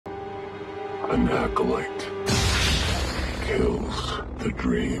An acolyte kills the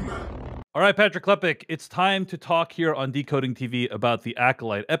dream. All right, Patrick Klepek, it's time to talk here on Decoding TV about The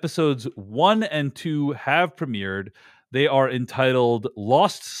Acolyte. Episodes 1 and 2 have premiered. They are entitled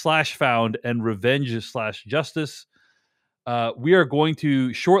Lost/Found and Revenge/Justice. We are going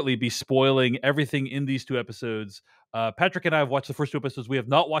to shortly be spoiling everything in these two episodes. Patrick and I have watched the first two episodes. We have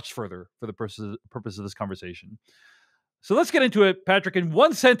not watched further for the purpose of this conversation. So let's get into it. Patrick, in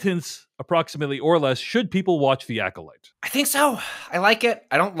one sentence, approximately or less, should people watch The Acolyte? I think so. I like it.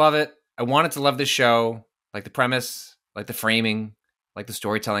 I don't love it. I wanted to love this show, like the premise, like the framing, like the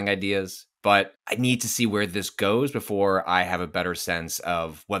storytelling ideas. But I need to see where this goes before I have a better sense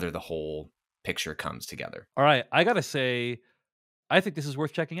of whether the whole picture comes together. All right. I got to say, I think this is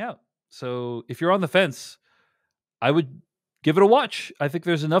worth checking out. So if you're on the fence, I would give it a watch. I think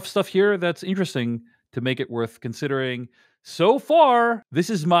there's enough stuff here that's interesting to make it worth considering. So far, this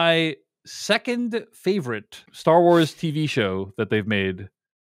is my second favorite Star Wars TV show that they've made.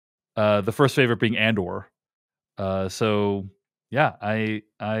 The first favorite being Andor. So yeah,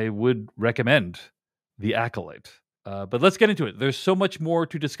 I would recommend The Acolyte. But let's get into it. There's so much more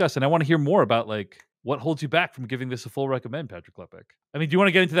to discuss, and I want to hear more about like what holds you back from giving this a full recommend, Patrick Klepek. I mean, do you want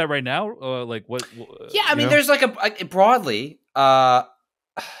to get into that right now? Like what? Yeah, I mean, there's like broadly.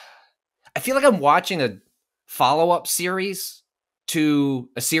 I feel like I'm watching a follow-up series to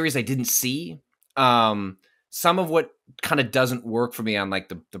a series I didn't see. Some of what kind of doesn't work for me on like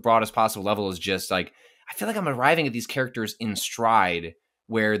the broadest possible level is just like, I feel like I'm arriving at these characters in stride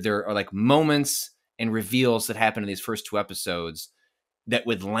where there are like moments and reveals that happen in these first two episodes that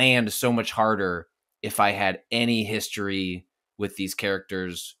would land so much harder if I had any history with these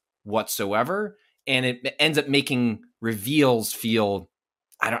characters whatsoever. And it ends up making reveals feel,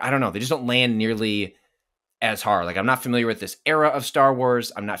 I don't know. They just don't land nearly as hard. Like, I'm not familiar with this era of Star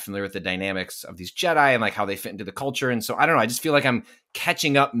Wars. I'm not familiar with the dynamics of these Jedi and like how they fit into the culture. And so I don't know. I just feel like I'm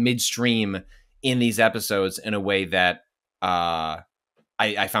catching up midstream in these episodes in a way that I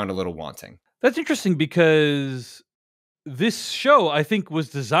found a little wanting. That's interesting because this show, I think, was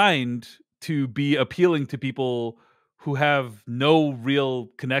designed to be appealing to people who have no real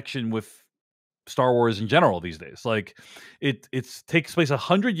connection with Star Wars in general these days. Like it takes place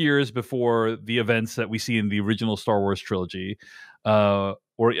 100 years before the events that we see in the original Star Wars trilogy, or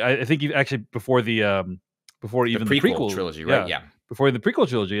I think actually before the prequel trilogy, right? Yeah, before the prequel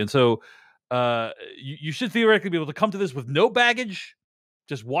trilogy. And so you should theoretically be able to come to this with no baggage,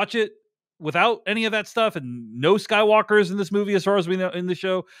 just watch it without any of that stuff, and no Skywalkers in this movie as far as we know in the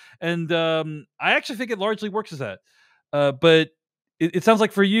show. And I actually think it largely works as that. But it sounds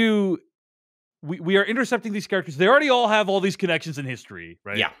like for you, we are intercepting these characters. They already all have all these connections in history,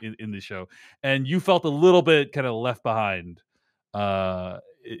 right? Yeah. In the show. And you felt a little bit kind of left behind.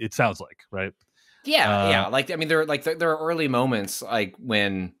 It sounds like, right? Yeah, yeah. Like, I mean, there are early moments like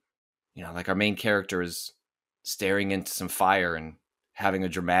when, you know, like our main character is staring into some fire and having a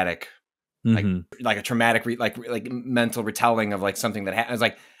dramatic, like a traumatic, like mental retelling of like something that happens.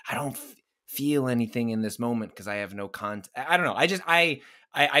 Like, I don't feel anything in this moment because I have no context. I don't know.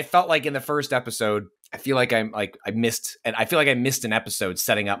 I felt like in the first episode, I feel like I missed an episode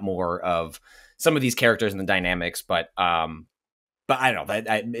setting up more of some of these characters and the dynamics. But I don't know.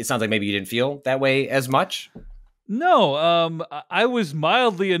 It sounds like maybe you didn't feel that way as much. No, I was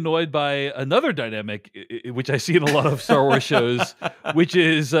mildly annoyed by another dynamic, which I see in a lot of Star Wars shows, which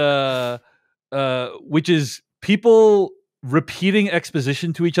is people repeating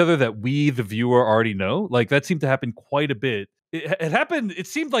exposition to each other that we, the viewer, already know. Like that seemed to happen quite a bit. It happened. It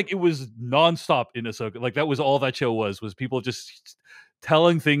seemed like it was nonstop in Ahsoka. Like that was all that show was people just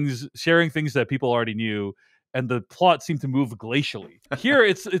telling things, sharing things that people already knew, and the plot seemed to move glacially. Here,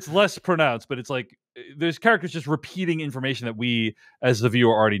 it's less pronounced, but it's like there's characters just repeating information that we, as the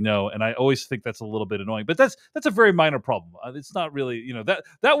viewer, already know, and I always think that's a little bit annoying. But that's a very minor problem. It's not really, you know,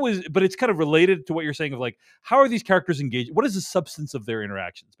 that was, but it's kind of related to what you're saying of like, how are these characters engaged? What is the substance of their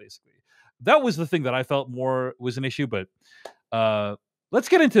interactions, basically? That was the thing that I felt more was an issue, but. Let's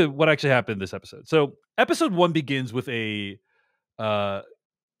get into what actually happened in this episode. So episode 1 begins with a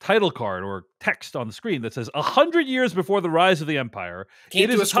title card or text on the screen that says 100 years before the rise of the Empire. Can't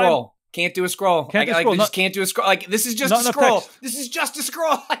do a scroll. Can't do a scroll. Can't do a scroll. Like, this is just a scroll. This is just a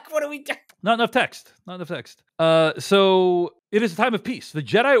scroll. Like, what are we doing? Not enough text. So it is a time of peace. The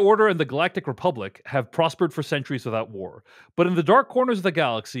Jedi Order and the Galactic Republic have prospered for centuries without war. But in the dark corners of the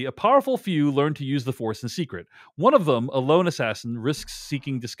galaxy, a powerful few learn to use the Force in secret. One of them, a lone assassin, risks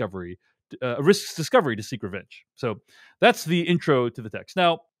discovery to seek revenge. So that's the intro to the text.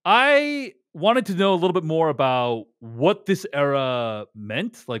 Now, I wanted to know a little bit more about what this era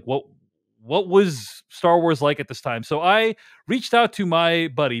meant, like what what was Star Wars like at this time. So I reached out to my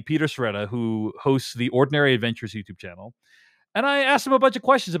buddy Peter Soretta, who hosts the Ordinary Adventures YouTube channel, and I asked him a bunch of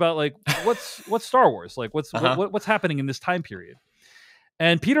questions about like what's Star Wars, like what's happening in this time period.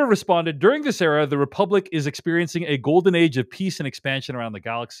 And Peter responded, during this era, the Republic is experiencing a golden age of peace and expansion around the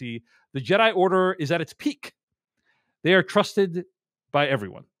galaxy. The Jedi Order is at its peak. They are trusted by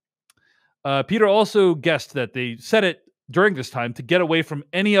everyone. Peter also guessed that they said it during this time to get away from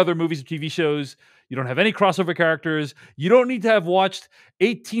any other movies or TV shows. You don't have any crossover characters. You don't need to have watched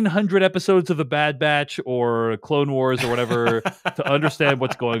 1,800 episodes of The Bad Batch or Clone Wars or whatever to understand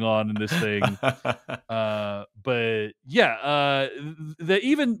what's going on in this thing. But yeah,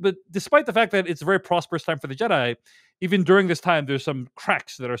 but despite the fact that it's a very prosperous time for the Jedi, even during this time, there's some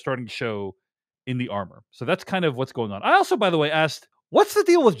cracks that are starting to show in the armor. So that's kind of what's going on. I also, by the way, asked, what's the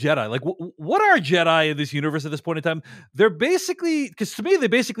deal with Jedi? Like, what are Jedi in this universe at this point in time? They're basically, because to me, they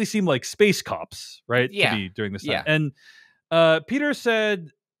basically seem like space cops, right? Yeah. To me during this time. Yeah. And Peter said,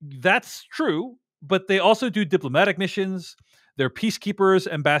 that's true, but they also do diplomatic missions. They're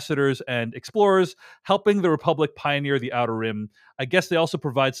peacekeepers, ambassadors, and explorers, helping the Republic pioneer the Outer Rim. I guess they also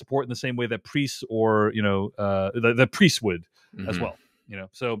provide support in the same way that priests or, the priests would as well.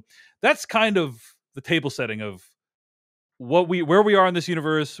 So that's kind of the table setting of where we are in this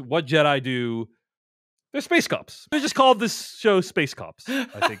universe, what Jedi do. They're space cops. They just called this show Space Cops.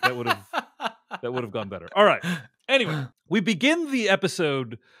 I think that would have gone better. All right. Anyway, we begin the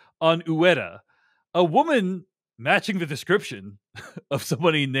episode on Ueda, a woman matching the description of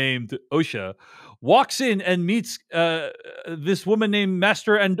somebody named Osha, walks in and meets this woman named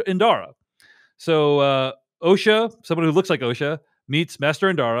Master Indara. So Osha, someone who looks like Osha, meets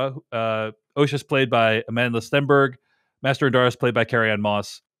Master Indara. Osha's played by Amanda Stenberg. Master Indara is played by Carrie-Anne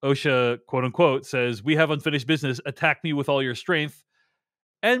Moss. Osha, quote unquote, says, "We have unfinished business. Attack me with all your strength."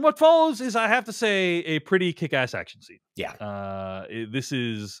 And what follows is, I have to say, a pretty kick-ass action scene. Yeah. This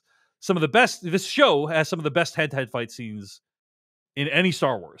is some of the best. This show has some of the best head-to-head fight scenes in any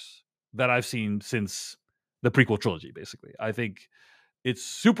Star Wars that I've seen since the prequel trilogy, basically. I think it's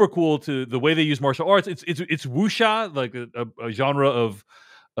super cool to the way they use martial arts. It's wuxia, like a genre of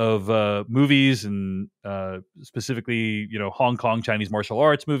movies and specifically, Hong Kong Chinese martial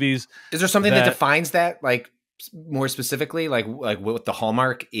arts movies. Is there something that defines that, like more specifically, like what the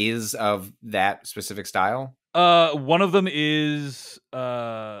hallmark is of that specific style? One of them is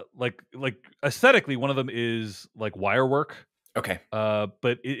like aesthetically, one of them is like wire work. Okay.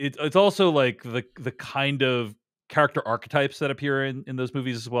 But it's also like the kind of character archetypes that appear in those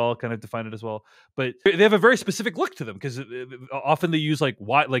movies as well kind of define it as well. But they have a very specific look to them, because often they use like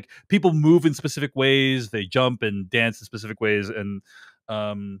people move in specific ways, they jump and dance in specific ways, and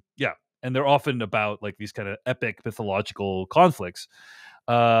and they're often about like these kind of epic mythological conflicts.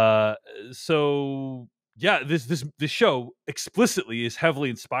 So yeah, this show explicitly is heavily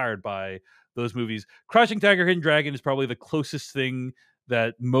inspired by those movies. Crouching Tiger, Hidden Dragon is probably the closest thing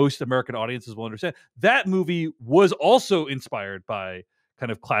that most American audiences will understand. That movie was also inspired by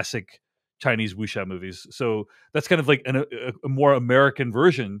kind of classic Chinese wuxia movies. So that's kind of like a more American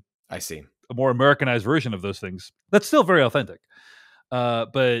version. I see. A more Americanized version of those things. That's still very authentic.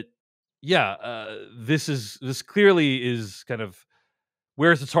 But yeah, this clearly is kind of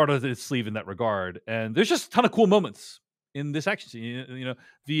wears its heart on its sleeve in that regard. And there's just a ton of cool moments in this action scene.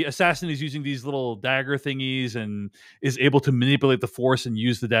 The assassin is using these little dagger thingies and is able to manipulate the Force and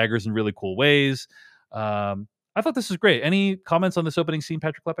use the daggers in really cool ways. I thought this was great. Any comments on this opening scene,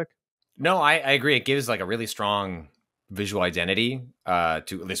 Patrick Klepek? No, I agree. It gives like a really strong visual identity to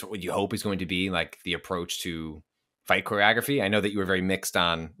at least what you hope is going to be like the approach to fight choreography. I know that you were very mixed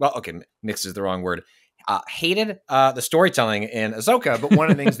on, well, okay, mixed is the wrong word. Hated the storytelling in Ahsoka, but one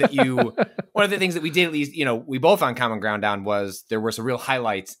of the things that we did, at least, we both on common ground on, was there were some real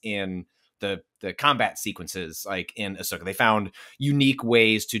highlights in the combat sequences, like in Ahsoka. They found unique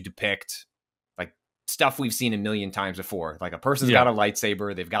ways to depict like stuff we've seen a million times before. Like a person's got a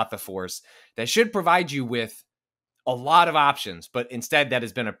lightsaber, they've got the Force, that should provide you with a lot of options, but instead that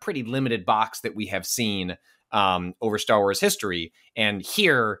has been a pretty limited box that we have seen over Star Wars history. And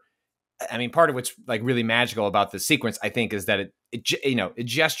here, I mean, part of what's like really magical about this sequence, I think, is that it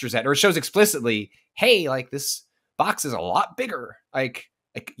gestures at, or it shows explicitly, hey, like this box is a lot bigger. Like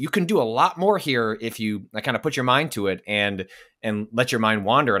you can do a lot more here if you kind of put your mind to it and let your mind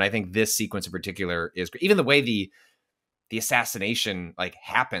wander. And I think this sequence in particular is great. Even the way the assassination like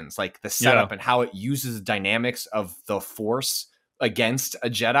happens, like the setup and how it uses the dynamics of the Force against a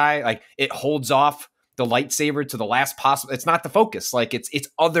Jedi, like it holds off the lightsaber to the last possible. It's not the focus. Like it's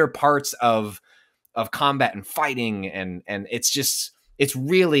other parts of combat and fighting. And it's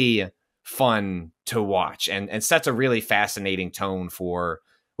really fun to watch and sets a really fascinating tone for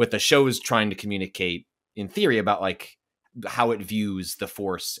what the show is trying to communicate in theory about like how it views the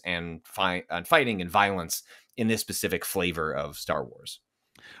Force and fighting and violence in this specific flavor of Star Wars.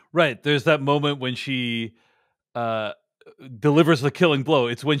 Right. There's that moment when she delivers the killing blow.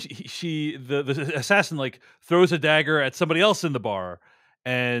 It's when the assassin like throws a dagger at somebody else in the bar,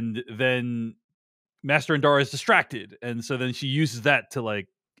 and then Master Endara is distracted, and so then she uses that to like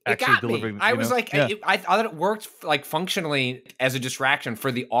actually deliver. I was like, yeah. I thought it worked like functionally as a distraction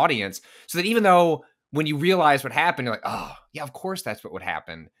for the audience, so that even though when you realize what happened, you're like, oh yeah, of course that's what would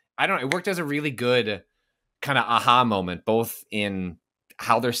happen. I don't know. It worked as a really good kind of aha moment, both in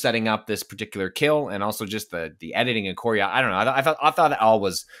how they're setting up this particular kill and also just the editing and choreo. I don't know. I thought that all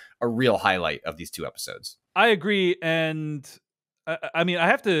was a real highlight of these 2 episodes. I agree. And I mean, I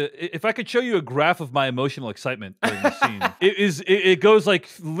have to, if I could show you a graph of my emotional excitement during the scene, it goes like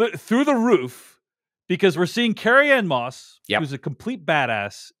through the roof, because we're seeing Carrie-Anne Moss, who's a complete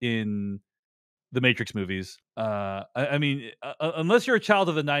badass in the Matrix movies. I mean, unless you're a child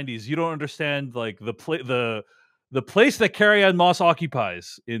of the 90s, you don't understand like the place that Carrie-Anne Moss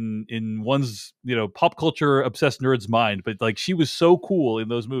occupies in one's, pop culture obsessed nerd's mind. But like, she was so cool in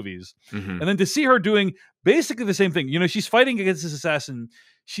those movies. Mm-hmm. And then to see her doing basically the same thing, she's fighting against this assassin.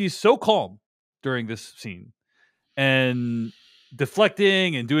 She's so calm during this scene and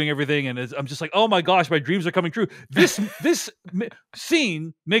deflecting and doing everything. And I'm just like, oh my gosh, my dreams are coming true. This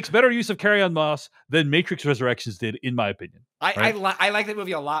scene makes better use of Carrie-Anne Moss than Matrix Resurrections did, in my opinion. I like that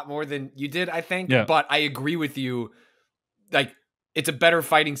movie a lot more than you did, I think. Yeah. But I agree with you. Like, it's a better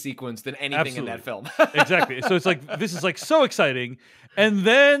fighting sequence than anything in that film. Exactly. So it's like, this is like so exciting. And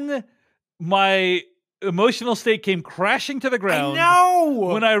then my emotional state came crashing to the ground.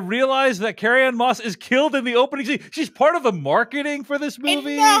 When I realized that Carrie-Anne Moss is killed in the opening scene. She's part of the marketing for this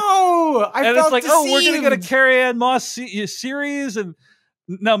movie. I felt it's like, deceived. oh, we're going to get a Carrie-Anne Moss series. And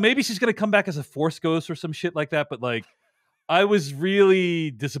now maybe she's going to come back as a Force ghost or some shit like that. But like, I was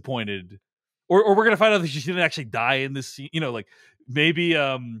really disappointed. Or we're going to find out that she didn't actually die in this scene. Like maybe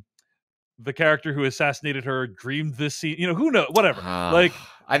the character who assassinated her dreamed this scene. Who knows? Whatever.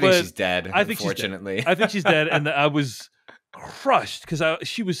 I think she's dead. I think unfortunately, she's dead. I think she's dead, and I was crushed because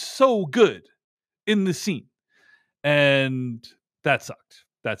she was so good in the scene, and that sucked.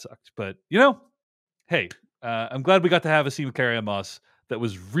 But hey, I'm glad we got to have a scene with Carrie-Anne Moss that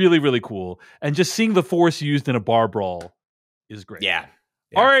was really, really cool, and just seeing the Force used in a bar brawl is great. Yeah.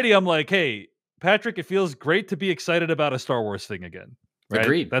 Already, I'm like, hey, Patrick, it feels great to be excited about a Star Wars thing again. Right?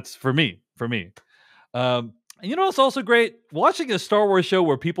 Agreed. That's for me. And it's also great watching a Star Wars show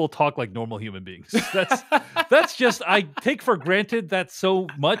where people talk like normal human beings. That's just, I take for granted that so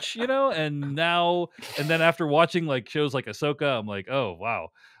much, and then after watching like shows like Ahsoka, I'm like, oh wow.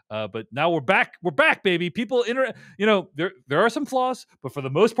 But now we're back, baby. People there are some flaws, but for the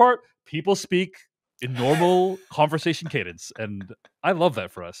most part, people speak in normal conversation cadence, and I love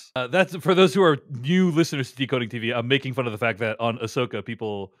that for us. That's for those who are new listeners to Decoding TV. I'm making fun of the fact that on Ahsoka,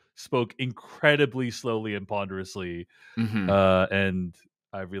 people spoke incredibly slowly and ponderously, and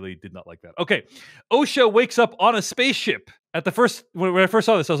I really did not like that. Okay, Osha wakes up on a spaceship. When I first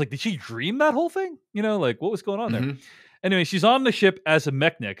saw this, I was like, did she dream that whole thing? Like, what was going on there? Anyway, she's on the ship as a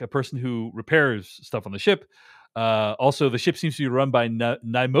mechanic, a person who repairs stuff on the ship. Also, the ship seems to be run by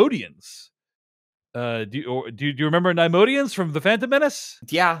Nymodians. Do you remember Nymodians from The Phantom Menace?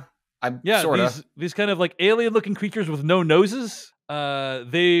 Yeah, sort of. These kind of like alien-looking creatures with no noses.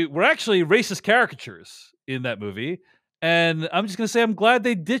 They were actually racist caricatures in that movie, and I'm just gonna say I'm glad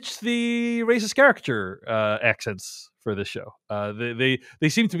they ditched the racist caricature accents for this show. They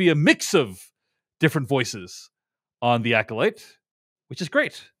seem to be a mix of different voices on the Acolyte, which is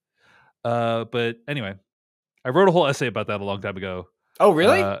great. But anyway, I wrote a whole essay about that a long time ago. Oh,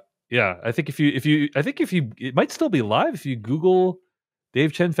 really? Yeah, I think if you, it might still be live if you Google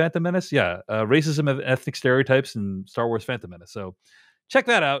Dave Chen Phantom Menace. Yeah, racism and ethnic stereotypes in Star Wars Phantom Menace. So check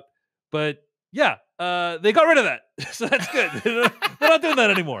that out. But yeah, they got rid of that, so that's good. They're not doing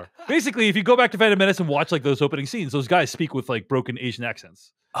that anymore. Basically, if you go back to Phantom Menace and watch like those opening scenes, those guys speak with like broken Asian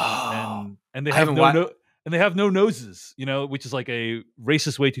accents. And they have and they have no noses, which is like a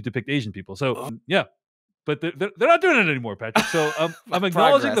racist way to depict Asian people. So yeah. But they're not doing it anymore, Patrick. So I'm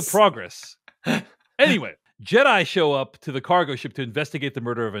acknowledging the progress. Anyway, Jedi show up to the cargo ship to investigate the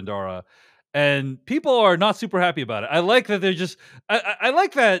murder of Endara, and people are not super happy about it. I like that they're just. I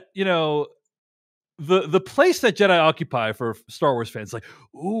like that the place that Jedi occupy for Star Wars fans. Like,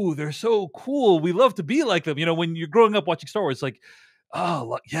 ooh, they're so cool. We love to be like them. When you're growing up watching Star Wars, like,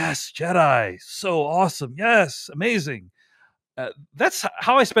 oh yes, Jedi, so awesome. Yes, amazing. That's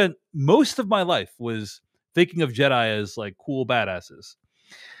how I spent most of my life, was thinking of Jedi as like cool badasses.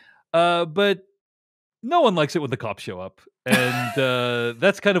 But no one likes it when the cops show up, and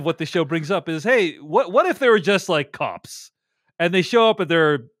that's kind of what the show brings up. Is, hey, what if they were just like cops, and they show up and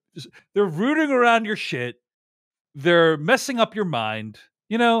they're rooting around your shit, they're messing up your mind,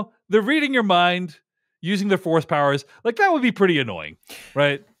 they're reading your mind, using their force powers. Like, that would be pretty annoying,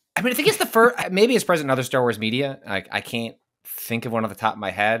 right? I mean, I think it's the first. Maybe it's present in other Star Wars media. I can't think of one off the top of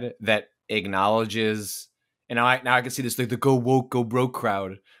my head that acknowledges. And now I can see this, like, the go woke, go broke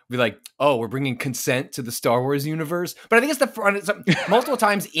crowd be like, oh, we're bringing consent to the Star Wars universe. But I think it's the front. Multiple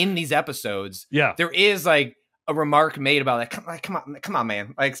times in these episodes, there is like a remark made about like, come on,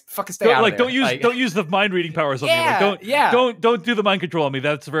 man, like, fucking stay out of there. Don't use the mind reading powers on me. Like, don't do the mind control on me.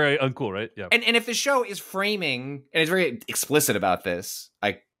 That's very uncool, right? Yeah. And if the show is framing, and it's very explicit about this,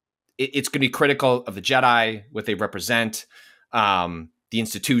 like, it's going to be critical of the Jedi, what they represent, the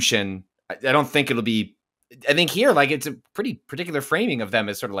institution. I don't think it'll be. I think here, like, it's a pretty particular framing of them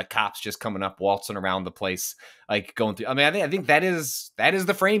as sort of like cops just coming up, waltzing around the place, like going through. I mean, I think that is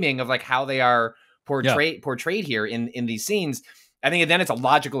the framing of like how they are portrayed here in these scenes. I think then it's a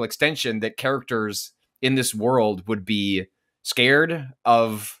logical extension that characters in this world would be scared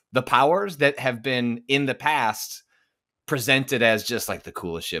of the powers that have been in the past presented as just like the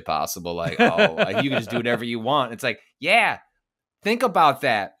coolest shit possible. Like, oh, like, you can just do whatever you want. It's like, yeah. Think about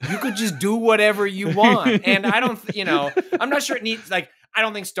that. You could just do whatever you want. And I don't, I'm not sure it needs, like, I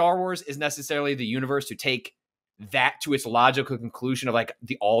don't think Star Wars is necessarily the universe to take that to its logical conclusion of like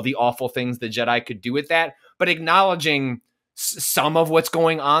all the awful things the Jedi could do with that. But acknowledging some of what's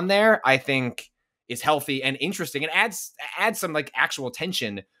going on there, I think, is healthy and interesting, and adds some like actual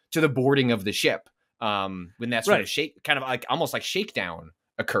tension to the boarding of the ship. When that sort of kind of like almost like shakedown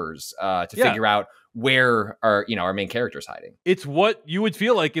occurs to figure out where our main character is hiding. It's what you would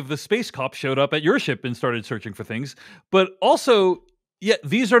feel like if the space cop showed up at your ship and started searching for things. But also,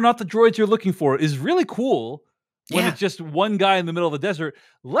 these are not the droids you're looking for is really cool when it's just one guy in the middle of the desert.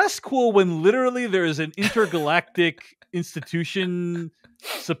 Less cool when literally there is an intergalactic institution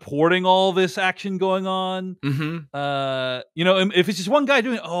supporting all this action going on. Mm-hmm. If it's just one guy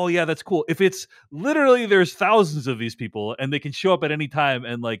doing it, that's cool. If it's literally there's thousands of these people and they can show up at any time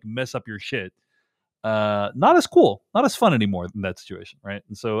and like mess up your shit, not as cool, not as fun anymore in that situation, right?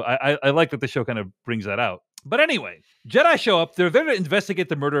 And so I like that the show kind of brings that out. But anyway, Jedi show up. They're there to investigate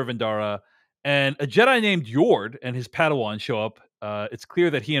the murder of Indara, and a Jedi named Yord and his Padawan show up. It's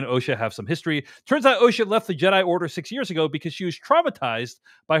clear that he and Osha have some history. Turns out Osha left the Jedi Order 6 years ago because she was traumatized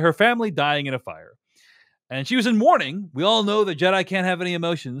by her family dying in a fire. And she was in mourning. We all know that Jedi can't have any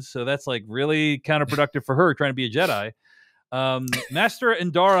emotions, so that's like really counterproductive for her trying to be a Jedi. Master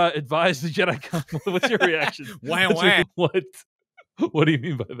Indara advised the Jedi Council. What's your reaction? Wah. What do you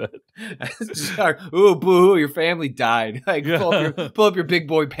mean by that? Ooh, boo! Your family died. Like, pull up your big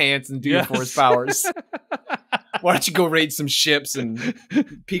boy pants and do your force powers. Why don't you go raid some ships and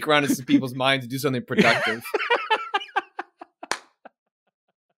peek around in some people's minds and do something productive?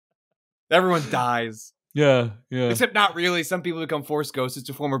 Everyone dies. Yeah. Except not really. Some people become force ghosts. It's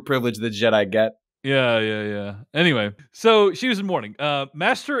a form of privilege the Jedi get. Yeah. Anyway, so she was in mourning.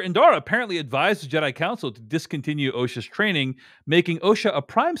 Master Indara apparently advised the Jedi Council to discontinue Osha's training, making Osha a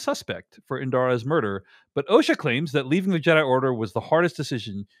prime suspect for Indara's murder. But Osha claims that leaving the Jedi Order was the hardest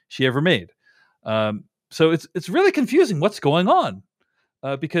decision she ever made. So it's really confusing what's going on,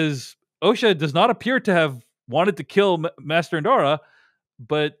 because Osha does not appear to have wanted to kill Master Indara,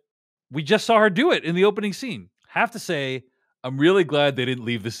 but we just saw her do it in the opening scene. Have to say, I'm really glad they didn't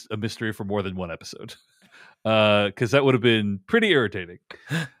leave this a mystery for more than one episode, because that would have been pretty irritating.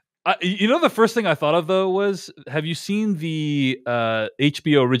 The first thing I thought of, though, was, have you seen the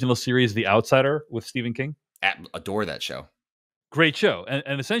HBO original series The Outsider with Stephen King? Adore that show. Great show.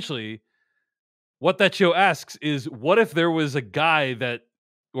 And essentially, what that show asks is, what if there was a guy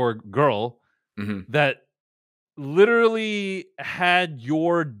or girl that literally had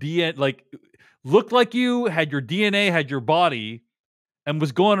your DNA, like, looked like you, had your DNA, had your body, and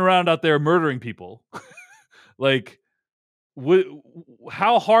was going around out there murdering people? Like,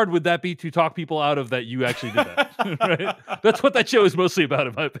 how hard would that be to talk people out of that you actually did that? Right? That's what that show is mostly about,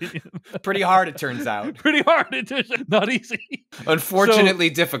 in my opinion. Pretty hard, it turns out. Pretty hard. It's not easy. Unfortunately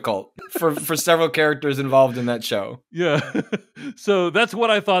difficult for several characters involved in that show. Yeah. So that's what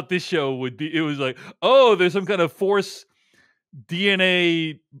I thought this show would be. It was like, oh, there's some kind of force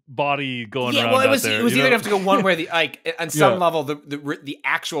DNA body going around. Well, it was either gonna have to go one way, on some level, the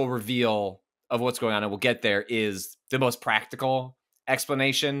actual reveal of what's going on, and we'll get there, is the most practical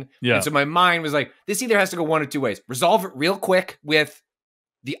explanation. Yeah. And so my mind was like, this either has to go one or two ways. Resolve it real quick with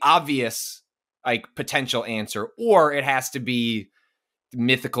the obvious like potential answer, or it has to be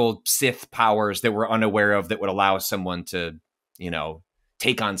mythical Sith powers that we're unaware of that would allow someone to,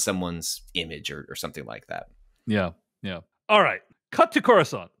 take on someone's image or something like that. Yeah. All right. Cut to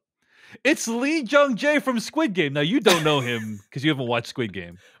Coruscant. It's Lee Jung-jae from Squid Game. Now, you don't know him because you haven't watched Squid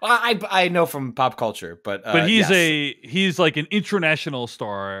Game. I know from pop culture, but he's yes. he's like an international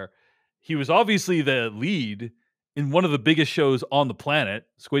star. He was obviously the lead in one of the biggest shows on the planet,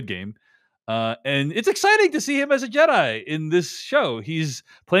 Squid Game. And it's exciting to see him as a Jedi in this show. He's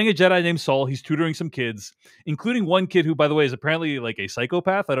playing a Jedi named Saul. He's tutoring some kids, including one kid who, by the way, is apparently like a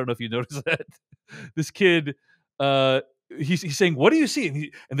psychopath. I don't know if you noticed that. This kid, he's saying, "What do you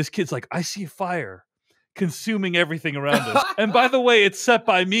see?" And this kid's like, "I see fire consuming everything around us." And by the way, it's set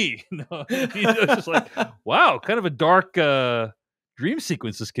by me. He's just like, wow, kind of a dark dream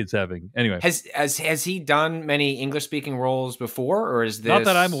sequence this kid's having. Anyway, has he done many English speaking roles before, or is this not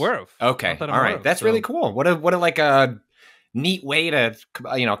that I'm aware of? Okay, all right, that's really cool. What a like a neat way to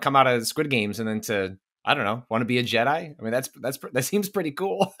come out of Squid Games and then to want to be a Jedi. I mean, that seems pretty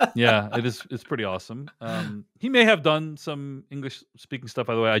cool. Yeah, it is. It's pretty awesome. He may have done some English speaking stuff,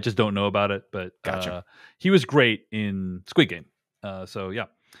 by the way. I just don't know about it, but Gotcha. He was great in Squid Game. So yeah.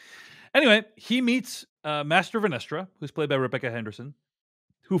 Anyway, he meets Master Vanestra, who's played by Rebecca Henderson,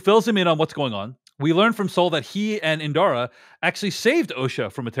 who fills him in on what's going on. We learn from Sol that he and Indara actually saved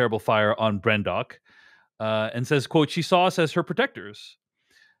Osha from a terrible fire on Brendok, and says, quote, "She saw us as her protectors."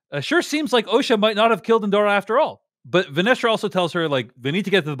 Sure seems like Osha might not have killed Indara after all. But Vanestra also tells her, like, they need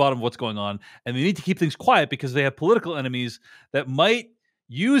to get to the bottom of what's going on, and they need to keep things quiet because they have political enemies that might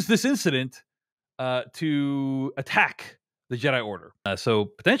use this incident to attack the Jedi Order. So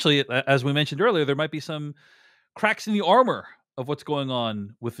potentially, as we mentioned earlier, there might be some cracks in the armor of what's going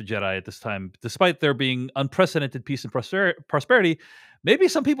on with the Jedi at this time. Despite there being unprecedented peace and prosperity, maybe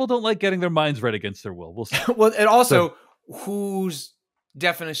some people don't like getting their minds read against their will. We'll see. Well, and also, whose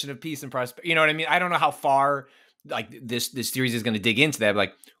definition of peace and prosperity? You know what I mean? I don't know how far like this series is going to dig into that. But,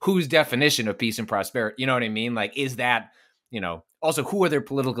 like, whose definition of peace and prosperity? You know what I mean? Like, is that also who are their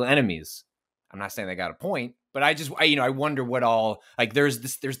political enemies? I'm not saying they got a point, but I wonder what all, like, there's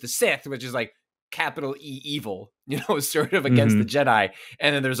the Sith, which is like capital E evil, sort of against the Jedi.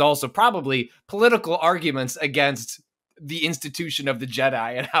 And then there's also probably political arguments against the institution of the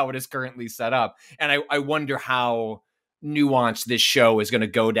Jedi and how it is currently set up. And I wonder how nuanced this show is going to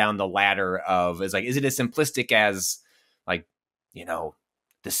go down the ladder of, is it as simplistic as, like, the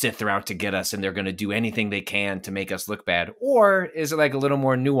Sith are out to get us and they're going to do anything they can to make us look bad? Or is it like a little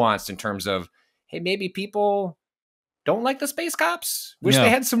more nuanced in terms of, hey, maybe people don't like the space cops, wish they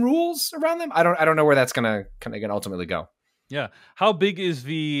had some rules around them? I don't know where that's gonna ultimately go. Yeah. How big is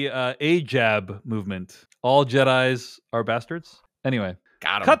the AJAB movement? All Jedis are bastards? Anyway.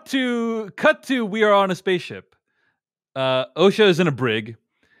 Got him. Cut to we are on a spaceship. Osha is in a brig,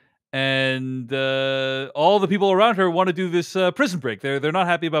 and all the people around her want to do this prison break. They're not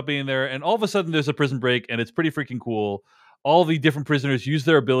happy about being there, and all of a sudden there's a prison break, and it's pretty freaking cool. All the different prisoners use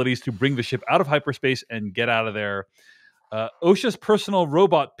their abilities to bring the ship out of hyperspace and get out of there. Osha's personal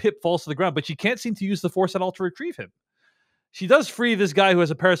robot Pip falls to the ground, but she can't seem to use the Force at all to retrieve him. She does free this guy who has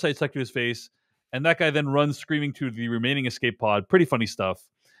a parasite stuck to his face, and that guy then runs screaming to the remaining escape pod. Pretty funny stuff.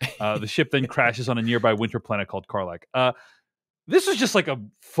 The ship then crashes on a nearby winter planet called Karlak. This is just like a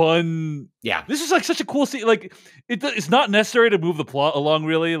fun... Yeah. This is like such a cool scene. Like, it's not necessary to move the plot along,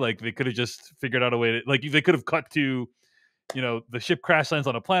 really. Like, they could have just figured out a way to... Like, they could have cut to, the ship crash lands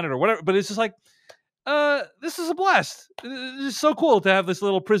on a planet or whatever. But it's just like, this is a blast. It's so cool to have this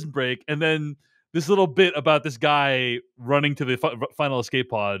little prison break, and then this little bit about this guy running to the final escape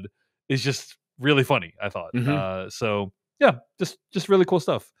pod is just really funny, I thought. So yeah, just really cool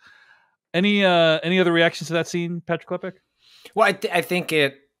stuff. Any other reactions to that scene, Patrick Klepek? Well, I think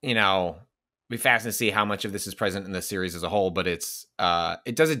it be fascinating to see how much of this is present in the series as a whole, but it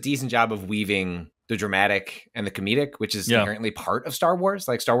does a decent job of weaving the dramatic and the comedic, which is inherently part of Star Wars.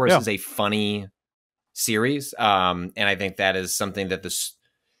 Like, Star Wars is a funny series, and I think that is something that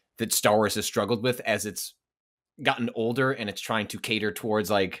that Star Wars has struggled with as it's gotten older, and it's trying to cater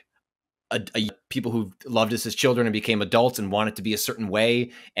towards like a people who loved us as children and became adults and want it to be a certain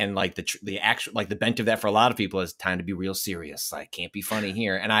way, and like the actual, like, the bent of that for a lot of people is time to be real serious. Like, can't be funny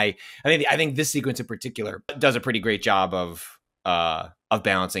here. And I think this sequence in particular does a pretty great job of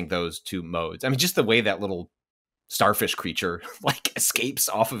balancing those two modes. I mean, just the way that little starfish creature like escapes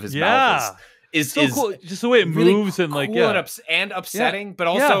off of his mouth is so cool. Just the way it really moves and cool and upsetting, but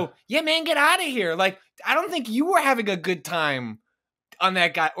also, man, get out of here. Like, I don't think you were having a good time on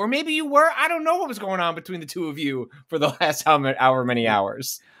that guy. Or maybe you were. I don't know what was going on between the two of you for the last however many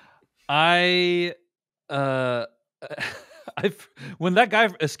hours. I when that guy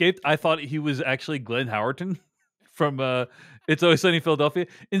escaped, I thought he was actually Glenn Howerton from It's Always Sunny in Philadelphia.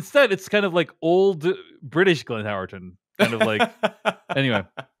 Instead, it's kind of like old British Glenn Howerton. Kind of like anyway.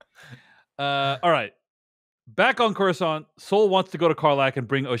 All right. Back on Coruscant, Sol wants to go to Karlak and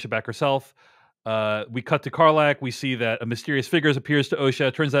bring Osha back herself. We cut to Karlak. We see that a mysterious figure appears to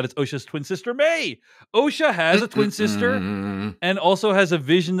Osha. Turns out it's Osha's twin sister, May. Osha has a twin sister and also has a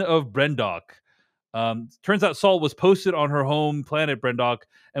vision of Brendok. Turns out Sol was posted on her home planet, Brendok,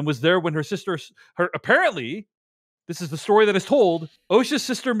 and was there when her sister, apparently, this is the story that is told, Osha's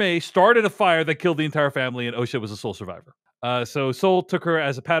sister May started a fire that killed the entire family, and Osha was a sole survivor. So Sol took her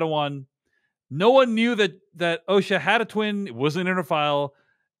as a Padawan. No one knew that Osha had a twin. It wasn't in her file.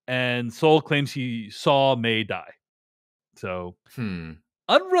 And Sol claims he saw May die. So,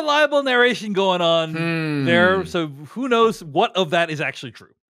 unreliable narration going on there. So, who knows what of that is actually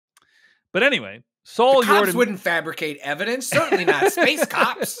true. But anyway, Sol, the cops Yord, wouldn't fabricate evidence. Certainly not space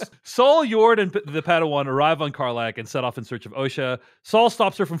cops. Sol, Yord, and the Padawan arrive on Karlak and set off in search of Osha. Sol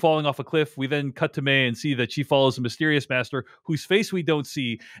stops her from falling off a cliff. We then cut to May and see that she follows a mysterious master whose face we don't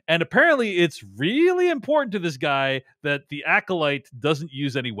see. And apparently it's really important to this guy that the Acolyte doesn't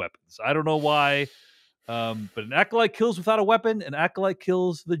use any weapons. I don't know why, but an Acolyte kills without a weapon. An Acolyte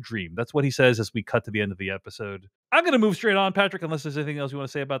kills the dream. That's what he says as we cut to the end of the episode. I'm going to move straight on, Patrick, unless there's anything else you want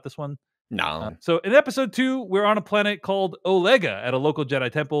to say about this one. No. So in episode 2, we're on a planet called Olega at a local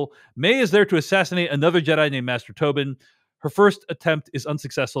Jedi temple. May is there to assassinate another Jedi named Master Tobin. Her first attempt is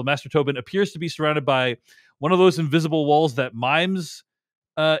unsuccessful. Master Tobin appears to be surrounded by one of those invisible walls that mimes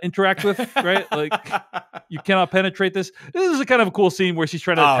interact with, right? Like, you cannot penetrate this. This is a kind of a cool scene where she's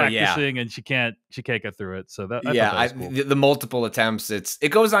trying to attack this thing and she can't get through it. So that was cool. The multiple attempts, it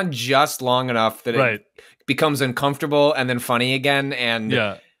goes on just long enough that it becomes uncomfortable and then funny again. And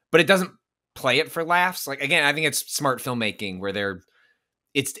but it doesn't play it for laughs. Like, again, I think it's smart filmmaking where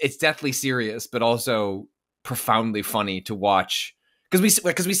it's deathly serious, but also profoundly funny to watch.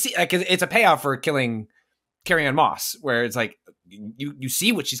 Because we see like it's a payoff for killing Carrie-Anne Moss, where it's like you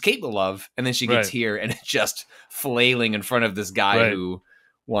see what she's capable of, and then she gets here and it's just flailing in front of this guy who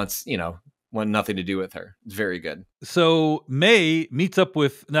wants nothing to do with her. It's very good. So May meets up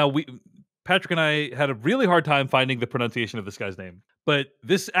with Patrick and I had a really hard time finding the pronunciation of this guy's name. But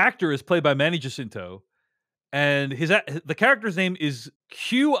this actor is played by Manny Jacinto, and the character's name is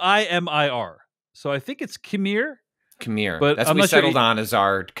Qimir. So I think it's Kimir. But that's what we settled on as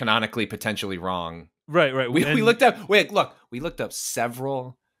our canonically potentially wrong. Right. We looked up. We looked up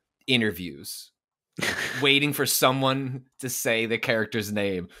several interviews, waiting for someone to say the character's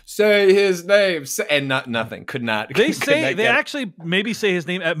name. Say his name, and nothing. Could not. They actually maybe say his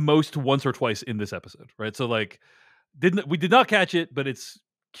name at most once or twice in this episode, right? So like. We did not catch it, but it's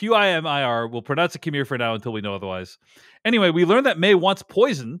Qimir. We'll pronounce it Kimir for now until we know otherwise. Anyway, we learned that May wants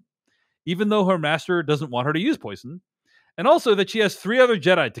poison, even though her master doesn't want her to use poison. And also that she has 3 other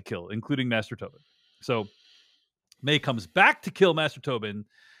Jedi to kill, including Master Tobin. So May comes back to kill Master Tobin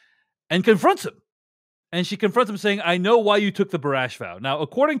and confronts him. And she confronts him saying, I know why you took the Barash vow. Now,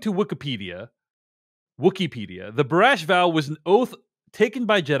 according to Wikipedia, the Barash vow was an oath taken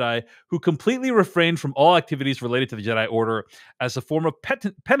by Jedi who completely refrained from all activities related to the Jedi Order as a form of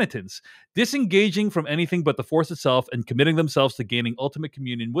penitence, disengaging from anything but the Force itself and committing themselves to gaining ultimate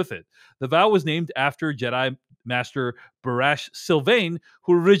communion with it. The vow was named after Jedi Master Barash Sylvain,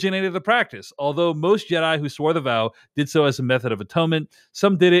 who originated the practice. Although most Jedi who swore the vow did so as a method of atonement,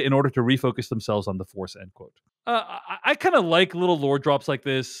 some did it in order to refocus themselves on the Force, end quote. I kind of like little lore drops like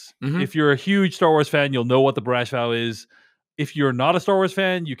this. If you're a huge Star Wars fan, you'll know what the Barash vow is. If you're not a Star Wars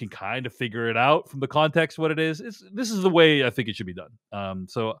fan, you can kind of figure it out from the context what it is. This is the way I think it should be done.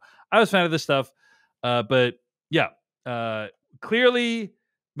 So I was a fan of this stuff. But yeah, clearly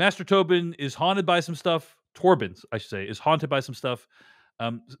Master Tobin is haunted by some stuff. Torbin, I should say, is haunted by some stuff.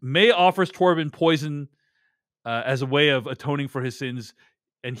 May offers Torbin poison as a way of atoning for his sins.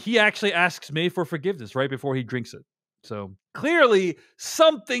 And he actually asks May for forgiveness right before he drinks it. So clearly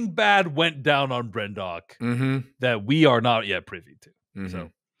something bad went down on Brendok that we are not yet privy to.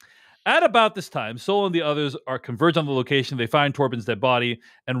 So at about this time, Sol and the others converge on the location. They find Torbin's dead body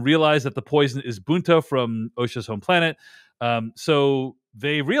and realize that the poison is Bunta from Osha's home planet. So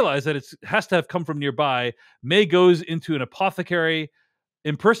they realize that it has to have come from nearby. May goes into an apothecary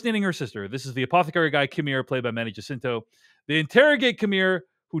impersonating her sister. This is the apothecary guy, Kimir, played by Manny Jacinto. They interrogate Kimir,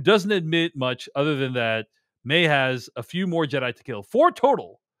 who doesn't admit much other than that May has a few more Jedi to kill, 4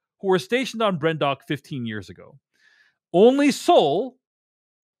 total, who were stationed on Brendok 15 years ago. Only Sol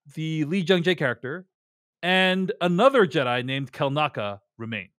the Lee Jung-jae character, and another Jedi named Kelnaka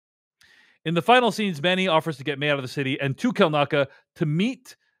remain. In the final scenes, Manny offers to get May out of the city and to Kelnaka to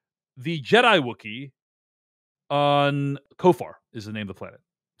meet the Jedi Wookiee on Kofar is the name of the planet.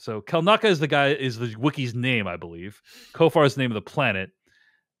 So Kelnaka is the Wookiee's name, I believe. Kofar is the name of the planet,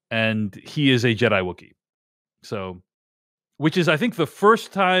 and he is a Jedi Wookiee. So, which is, I think, the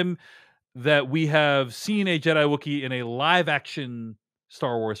first time that we have seen a Jedi Wookiee in a live-action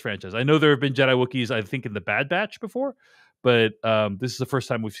Star Wars franchise. I know there have been Jedi Wookiees, I think, in the Bad Batch before, but this is the first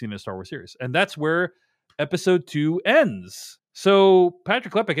time we've seen a Star Wars series. And that's where episode 2 ends. So,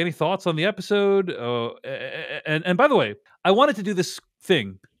 Patrick Klepek, any thoughts on the episode? And by the way, I wanted to do this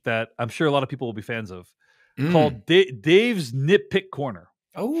thing that I'm sure a lot of people will be fans of, called Dave's Nitpick Corner.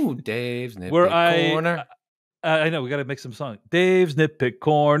 Oh, Dave's Nitpick Corner. I know we got to make some song. Dave's Nitpick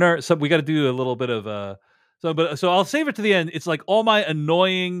Corner. So we got to do a little bit of so I'll save it to the end. It's like all my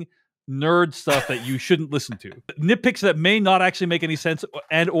annoying nerd stuff that you shouldn't listen to. Nitpicks that may not actually make any sense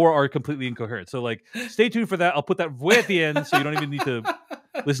and or are completely incoherent. So like stay tuned for that. I'll put that way at the end so you don't even need to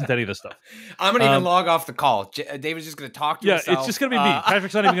listen to any of this stuff. I'm going to even log off the call. David's just going to talk to himself. Yeah, it's just going to be me.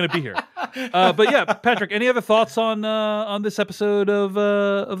 Patrick's not even going to be here. But yeah, Patrick, any other thoughts on this episode of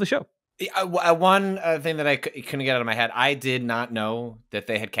the show? One thing that I couldn't get out of my head, I did not know that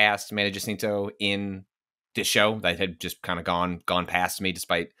they had cast Manny Jacinto in this show. That had just kind of gone past me,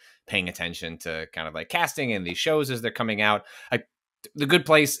 despite paying attention to kind of like casting and these shows as they're coming out. The Good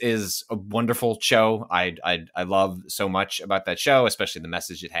Place is a wonderful show. I love so much about that show, especially the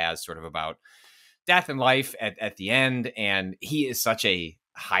message it has, sort of about death and life at the end. And he is such a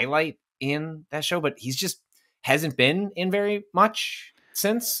highlight in that show, but he's just hasn't been in very much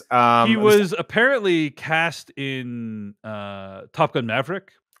since. He was apparently cast in Top Gun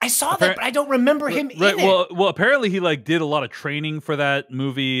Maverick. I saw that, but I don't remember him in it. Well, apparently he like did a lot of training for that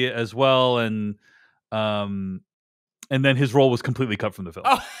movie as well, and then his role was completely cut from the film.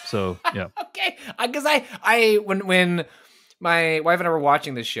 Oh. So yeah, okay. Because I when my wife and I were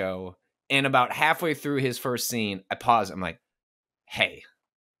watching the show, and about halfway through his first scene, I paused. I'm like, "Hey,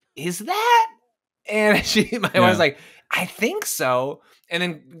 is that?" And my wife's like, "I think so." And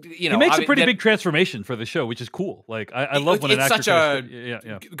then he makes a pretty big transformation for the show, which is cool. Like I love when an actor. It's such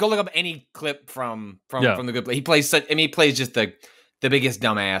a go look up any clip from the Good Place. He plays just the biggest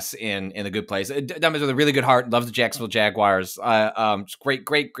dumbass in the Good Place. Dumbass with a really good heart, loves the Jacksonville Jaguars.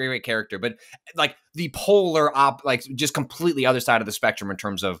 Great character, but like the polar just completely other side of the spectrum in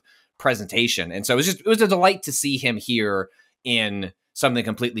terms of presentation. And so it was a delight to see him here in something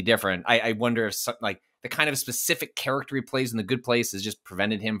completely different. I wonder if the kind of specific character he plays in The Good Place has just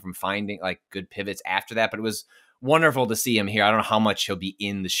prevented him from finding like good pivots after that. But it was wonderful to see him here. I don't know how much he'll be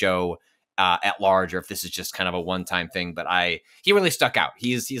in the show at large, or if this is just kind of a one-time thing. But he really stuck out.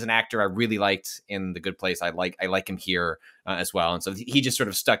 He's an actor I really liked in The Good Place. I like him here as well. And so he just sort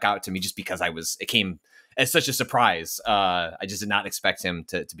of stuck out to me just because it came as such a surprise. I just did not expect him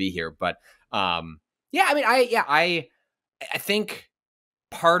to be here. But I think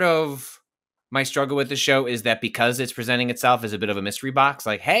part of my struggle with the show is that because it's presenting itself as a bit of a mystery box,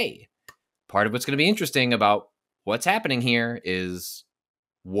 like, hey, part of what's going to be interesting about what's happening here is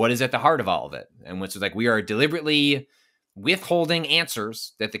what is at the heart of all of it. And which is like, we are deliberately withholding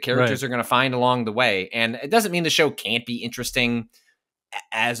answers that the characters are going to find along the way. And it doesn't mean the show can't be interesting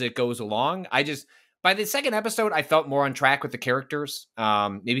as it goes along. By the second episode, I felt more on track with the characters,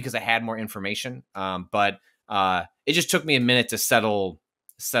 maybe because I had more information. But it just took me a minute to settle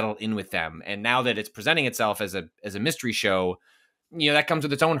in with them. And now that it's presenting itself as a mystery show, that comes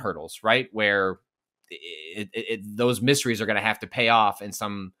with its own hurdles, right? Where those mysteries are going to have to pay off in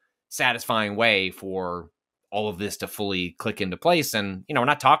some satisfying way for all of this to fully click into place. And, we're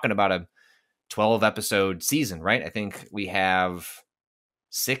not talking about a 12 episode season, right? I think we have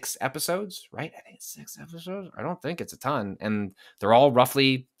 6 episodes, right? I think it's 6 episodes. I don't think it's a ton. And they're all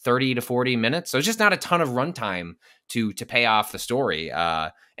roughly 30 to 40 minutes. So it's just not a ton of runtime to pay off the story.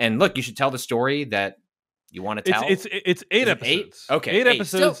 And look, you should tell the story that you want to tell. It's 8 episodes. 8? Okay. 8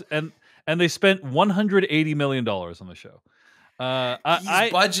 episodes. Still. And they spent $180 million on the show.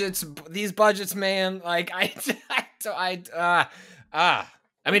 These budgets, man. Like I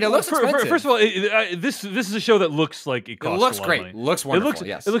mean, it looks expensive. First of all, this is a show that looks like it costs. It looks a lot great. Of money. Looks wonderful.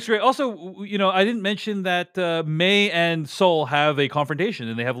 Yes, it looks great. Also, I didn't mention that May and Sol have a confrontation,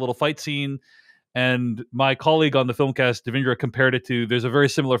 and they have a little fight scene. And my colleague on the Filmcast, Devindra, compared it to. There's a very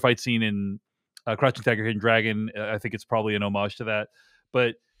similar fight scene in Crouching Tiger, Hidden Dragon. I think it's probably an homage to that.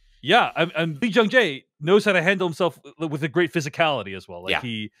 But yeah, and Lee Jung-jae knows how to handle himself with a great physicality as well. Like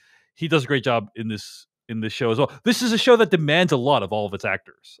he does a great job in this in this show as well. This is a show that demands a lot of all of its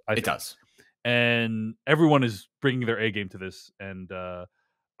actors. I think. It does. And everyone is bringing their A game to this. And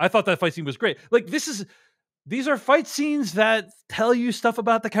I thought that fight scene was great. Like these are fight scenes that tell you stuff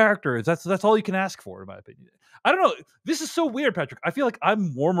about the characters. That's all you can ask for, in my opinion. I don't know. This is so weird, Patrick. I feel like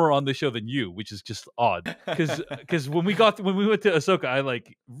I'm warmer on the show than you, which is just odd. Because when we went to Ahsoka, I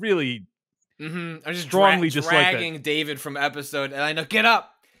like really I'm just strongly dragging that. David from episode, and I know, get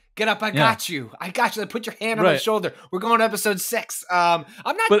up. I got you. Put your hand on my shoulder. We're going to episode 6. I'm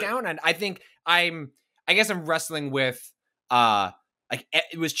not down on. I guess I'm wrestling with like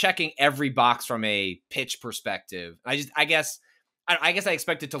it was checking every box from a pitch perspective. I guess I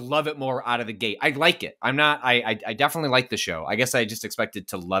expected to love it more out of the gate. I like it. I definitely like the show. I guess I just expected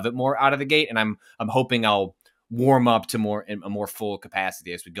to love it more out of the gate, and I'm hoping I'll warm up to a more full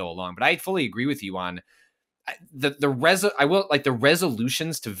capacity as we go along. But I fully agree with you on the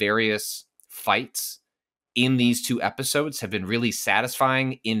resolutions to various fights in these 2 episodes have been really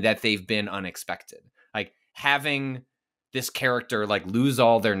satisfying in that they've been unexpected. Like having this character like lose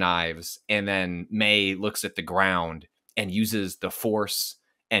all their knives, and then May looks at the ground and uses the Force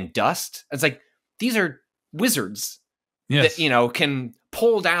and dust. It's like, these are wizards that, can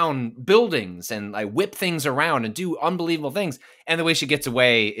pull down buildings and like whip things around and do unbelievable things. And the way she gets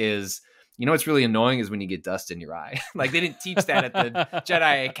away is, what's really annoying is when you get dust in your eye. Like they didn't teach that at the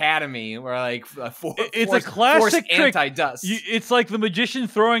Jedi Academy, where like it's a classic trick. Anti-dust. It's like the magician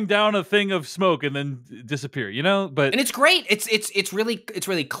throwing down a thing of smoke and then disappear. But and it's great. It's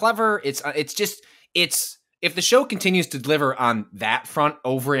really clever. It's if the show continues to deliver on that front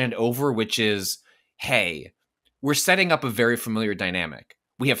over and over, which is, hey, we're setting up a very familiar dynamic.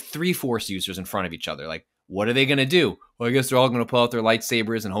 We have 3 Force users in front of each other. Like, what are they going to do? Well, I guess they're all going to pull out their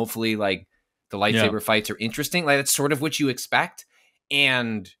lightsabers, and hopefully, like, the lightsaber fights are interesting. Like, that's sort of what you expect.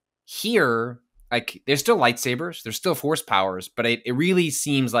 And here, like, there's still lightsabers, there's still Force powers, but it really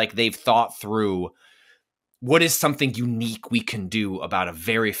seems like they've thought through what is something unique we can do about a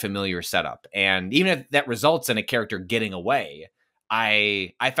very familiar setup. And even if that results in a character getting away,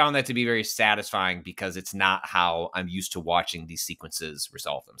 I found that to be very satisfying, because it's not how I'm used to watching these sequences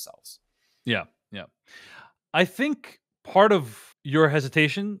resolve themselves. Yeah. I think part of your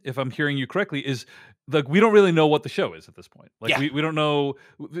hesitation, if I'm hearing you correctly, is like we don't really know what the show is at this point. Like we don't know.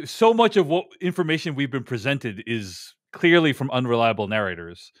 So much of what information we've been presented is clearly from unreliable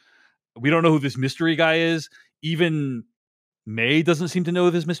narrators. We don't know who this mystery guy is. Even May doesn't seem to know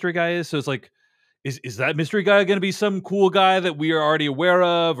who this mystery guy is. So it's like, is that mystery guy going to be some cool guy that we are already aware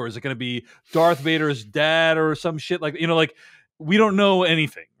of? Or is it going to be Darth Vader's dad or some shit? Like, like we don't know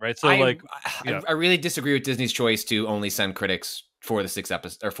anything, right? So I really disagree with Disney's choice to only send critics for the 6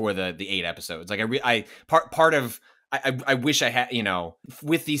 episodes or for the 8 episodes. Like I wish I had,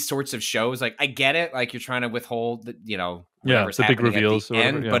 with these sorts of shows, like I get it. Like you're trying to withhold whatever's the big happening reveals at the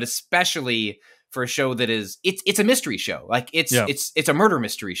end, but especially for a show that is, it's a mystery show. Like it's a murder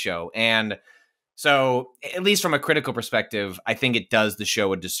mystery show. And so at least from a critical perspective, I think it does the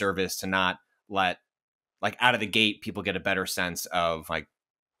show a disservice to not let, like, out of the gate, people get a better sense of like,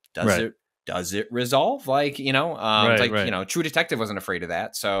 does it resolve? Like, True Detective wasn't afraid of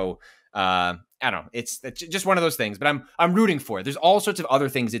that. So I don't know. It's just one of those things, but I'm rooting for it. There's all sorts of other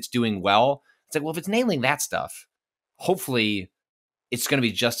things it's doing well. It's like, well, if it's nailing that stuff, hopefully it's going to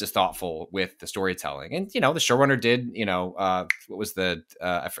be just as thoughtful with the storytelling. And, the showrunner did, what was the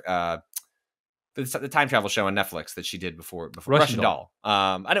time travel show on Netflix that she did before Russian Doll.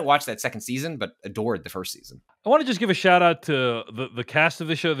 I didn't watch that second season, but adored the first season. I want to just give a shout out to the cast of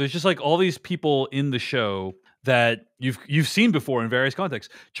the show. There's just like all these people in the show that you've seen before in various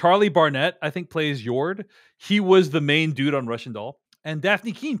contexts. Charlie Barnett, I think, plays Yord. He was the main dude on Russian Doll. And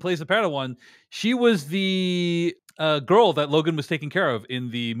Daphne Keane plays the Padawan. She was the girl that Logan was taking care of in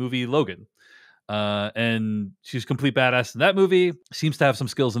the movie Logan. And she's complete badass in that movie. Seems to have some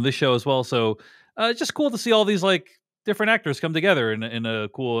skills in this show as well. So it's just cool to see all these like different actors come together in a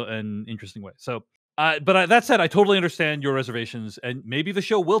cool and interesting way. So, but that said, I totally understand your reservations, and maybe the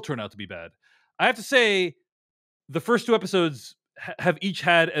show will turn out to be bad. I have to say, the first 2 episodes have each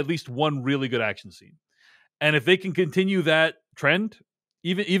had at least one really good action scene, and if they can continue that trend,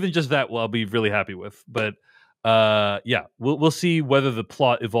 even just that, well, I'll be really happy with. But we'll see whether the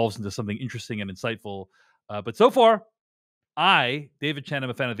plot evolves into something interesting and insightful. But so far, David Chen, I'm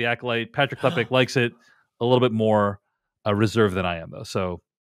a fan of The Acolyte. Patrick Klepek likes it a little bit more reserved than I am, though. So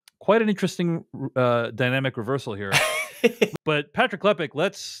quite an interesting dynamic reversal here. But Patrick Klepek,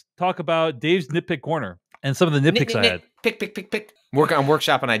 let's talk about Dave's Nitpick Corner. and some of the nitpicks I had. Pick. I'm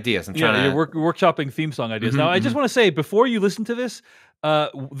workshopping ideas. I'm trying to. You're workshopping theme song ideas. Now, I just want to say, before you listen to this,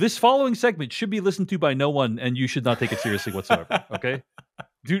 this following segment should be listened to by no one, and you should not take it seriously whatsoever. Okay?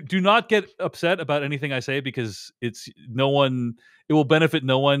 Do not get upset about anything I say, because it's no one. It will benefit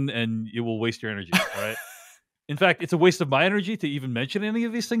no one, and it will waste your energy. All right. In fact, it's a waste of my energy to even mention any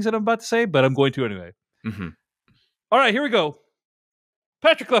of these things that I'm about to say, but I'm going to anyway. All right, here we go.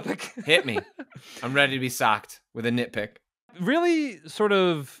 Patrick Klepek. Hit me. I'm ready to be socked with a nitpick. Really sort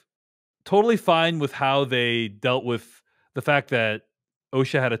of totally fine with how they dealt with the fact that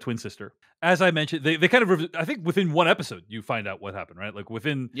Osha had a twin sister. As I mentioned, they kind of, I think within one episode, you find out what happened, right? Like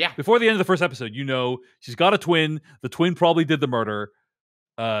before the end of the first episode, you know, she's got a twin. The twin probably did the murder.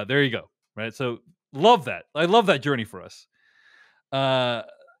 There you go, right? So love that. I love that journey for us. The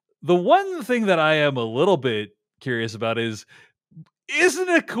one thing that I am a little bit curious about is, isn't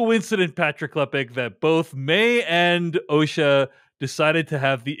it a coincidence, Patrick Klepek, that both May and Osha decided to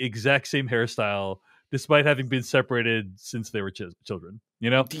have the exact same hairstyle despite having been separated since they were children? You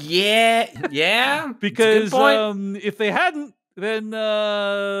know? Yeah. Because if they hadn't, then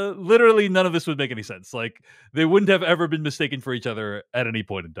literally none of this would make any sense. Like, they wouldn't have ever been mistaken for each other at any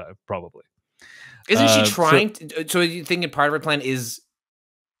point in time, probably. Isn't she trying to? So you thinking part of her plan is,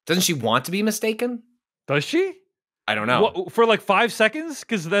 doesn't she want to be mistaken? Does she? I don't know. What, for like 5 seconds?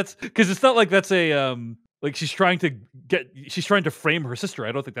 Because it's not like that's a like she's trying to frame her sister.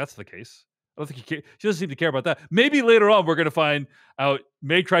 I don't think that's the case. I don't think she doesn't seem to care about that. Maybe later on we're gonna find out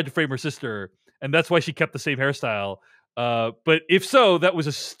May tried to frame her sister, and that's why she kept the same hairstyle. But if so, that was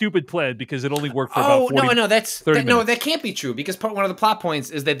a stupid plan, because it only worked for about 40, no, 30 minutes. No, that can't be true, because one of the plot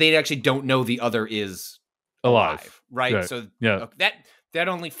points is that they actually don't know the other is alive, right? Yeah. So yeah. That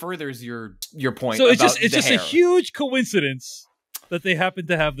only furthers your point. So it's just a huge coincidence that they happen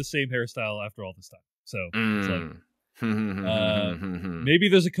to have the same hairstyle after all this time. So it's like, maybe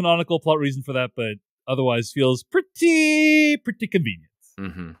there's a canonical plot reason for that, but otherwise feels pretty convenient.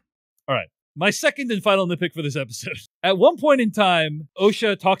 All right. My second and final nitpick for this episode. At one point in time,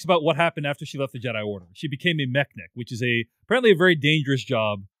 Osha talks about what happened after she left the Jedi Order. She became a mechanic, which is apparently a very dangerous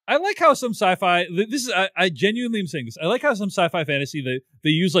job. I like how some sci-fi, I genuinely am saying this, I like how some sci-fi fantasy, they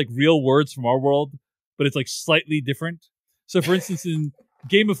use like real words from our world, but it's like slightly different. So for instance, in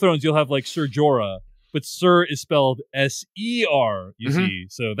Game of Thrones, you'll have like Ser Jorah, but Ser is spelled S-E-R, you see.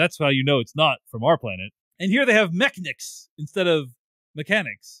 So that's how you know it's not from our planet. And here they have mechanics instead of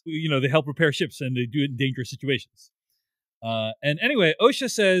mechanics. You know, they help repair ships and they do it in dangerous situations. And anyway, Osha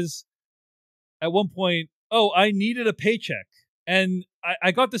says at one point, "Oh, I needed a paycheck." And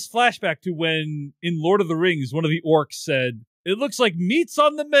I got this flashback to when in Lord of the Rings, one of the orcs said, "It looks like meat's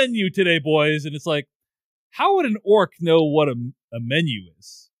on the menu today, boys." And it's like, how would an orc know what a menu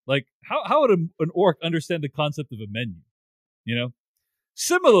is? Like, how would an orc understand the concept of a menu? You know?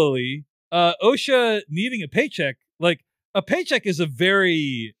 Similarly, Osha needing a paycheck, like, a paycheck is a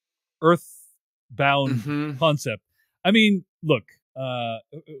very earthbound concept. I mean, look,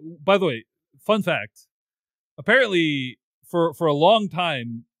 by the way, fun fact, apparently for a long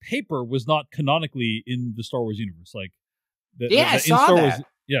time, paper was not canonically in the Star Wars universe. Like, I saw Star that. Wars,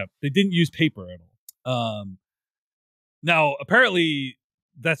 yeah, they didn't use paper at all. Now, apparently,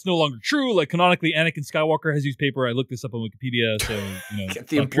 that's no longer true. Like, canonically, Anakin Skywalker has used paper. I looked this up on Wikipedia, so, you know, get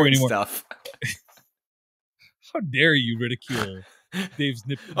the important stuff. How dare you ridicule Dave's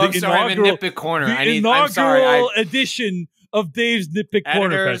nitpick? I'm sorry, I'm in nitpick corner. The inaugural edition of Dave's nitpick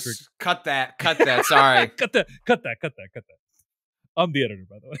corner, Patrick. Cut that. Sorry. cut that. I'm the editor,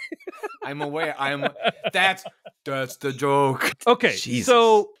 by the way. I'm aware. That's the joke. Okay, Jesus.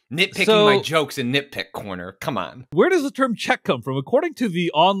 so nitpicking my jokes in nitpick corner. Come on. Where does the term check come from? According to the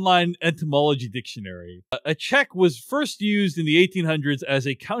online etymology dictionary, a check was first used in the 1800s as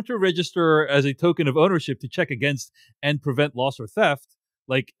a counter register, as a token of ownership to check against and prevent loss or theft,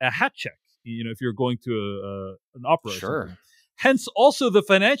 like a hat check. You know, if you're going to an opera. Sure. Hence, also the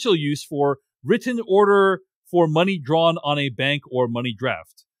financial use for written order for money drawn on a bank or money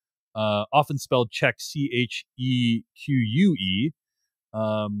draft, often spelled check, CHEQUE,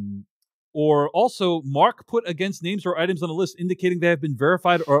 or also mark put against names or items on a list indicating they have been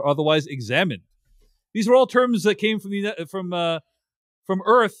verified or otherwise examined. These were all terms that came from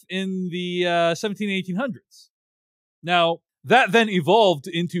Earth in the 17 and 1800s. Now, that then evolved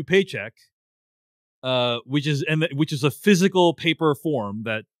into paycheck, which is a physical paper form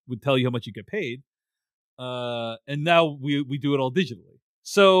that would tell you how much you get paid. And now we do it all digitally.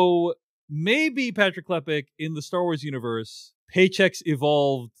 So maybe, Patrick Klepek, in the Star Wars universe, paychecks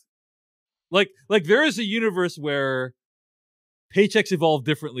evolved. Like there is a universe where paychecks evolve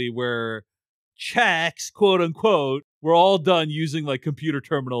differently, where checks, quote unquote, were all done using like computer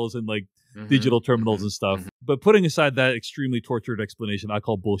terminals and like digital terminals and stuff. But putting aside that extremely tortured explanation, I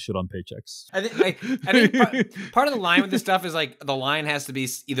call bullshit on paychecks. I think part of the line with this stuff is like the line has to be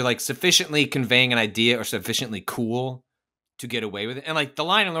either like sufficiently conveying an idea or sufficiently cool to get away with it. And like the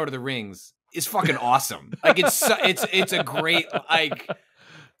line in Lord of the Rings is fucking awesome. Like it's a great like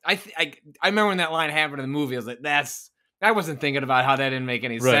I remember when that line happened in the movie. I was like, I wasn't thinking about how that didn't make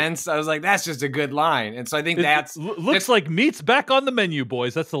any sense. I was like, that's just a good line. And so I think looks like meat's back on the menu,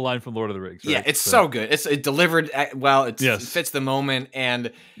 boys. That's the line from Lord of the Rings. Right? Yeah, it's so good. It delivered well. It fits the moment.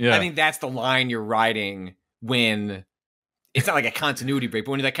 And I think that's the line you're writing when it's not like a continuity break,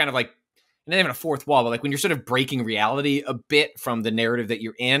 but when you're like kind of like, not even a fourth wall, but like when you're sort of breaking reality a bit from the narrative that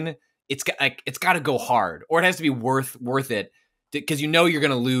you're in, it's got to go hard, or it has to be worth it, because you know you're going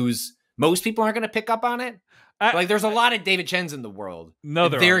to lose. Most people aren't going to pick up on it. Like there's a lot of David Chens in the world. No,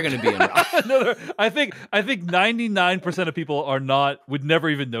 they're going to be in no, I think 99% of people would never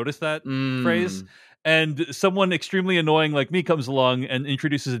even notice that phrase. And someone extremely annoying like me comes along and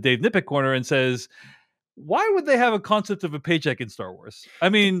introduces a Dave Nitpick Corner and says, why would they have a concept of a paycheck in Star Wars? I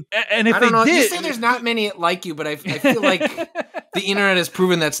mean, and if I don't know. did, you say there's not many like you, but I feel like the internet has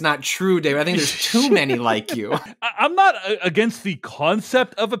proven that's not true, David. I think there's too many like you. I'm not against the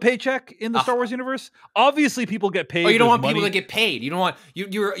concept of a paycheck in the Star Wars universe. Obviously, people get paid. Oh, you don't want money. people to get paid. You don't want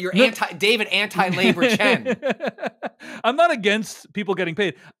you're anti-labor Chen. I'm not against people getting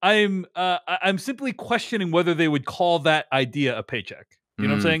paid. I'm simply questioning whether they would call that idea a paycheck. You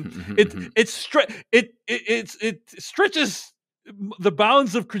know what I'm saying? It stretches the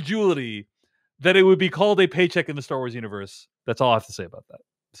bounds of credulity that it would be called a paycheck in the Star Wars universe. That's all I have to say about that.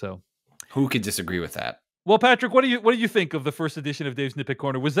 So, who could disagree with that? Well, Patrick, what do you think of the first edition of Dave's Nitpick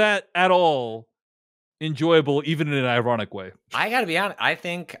Corner? Was that at all enjoyable, even in an ironic way? I got to be honest. I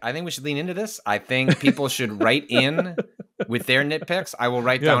think we should lean into this. I think people should write in with their nitpicks. I will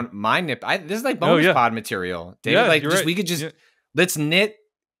write down my nip. This is like bonus pod material. David, we could just. Let's knit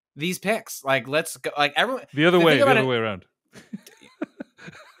these picks. Like, let's go. Like everyone. The other way around.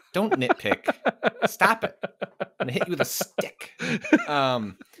 Don't nitpick. Stop it. I'm gonna hit you with a stick.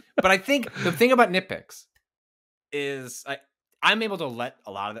 But I think the thing about nitpicks is I'm able to let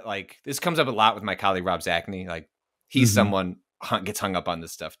a lot of it. Like this comes up a lot with my colleague Rob Zachney. Like he's someone gets hung up on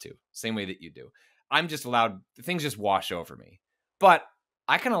this stuff too, same way that you do. I'm just allowed. Things just wash over me, but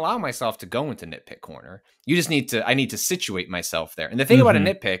I can allow myself to go into nitpick corner. I need to situate myself there. And the thing about a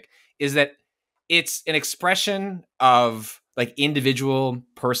nitpick is that it's an expression of like individual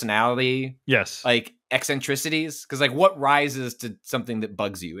personality. Yes. Like eccentricities. Cause like what rises to something that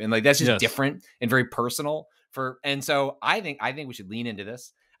bugs you. And like, that's just different and very personal and so I think we should lean into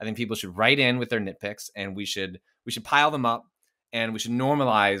this. I think people should write in with their nitpicks and we should pile them up and we should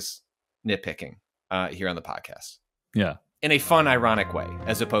normalize nitpicking here on the podcast. Yeah. In a fun, ironic way,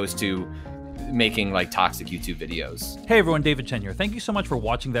 as opposed to making like toxic YouTube videos. Hey everyone, David Chen here. Thank you so much for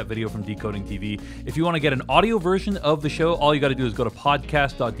watching that video from Decoding TV. If you want to get an audio version of the show, all you got to do is go to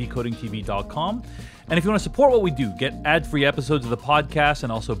podcast.decodingtv.com. And if you want to support what we do, get ad-free episodes of the podcast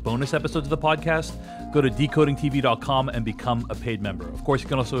and also bonus episodes of the podcast, go to decodingtv.com and become a paid member. Of course, you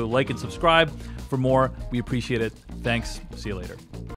can also like and subscribe for more. We appreciate it. Thanks. See you later.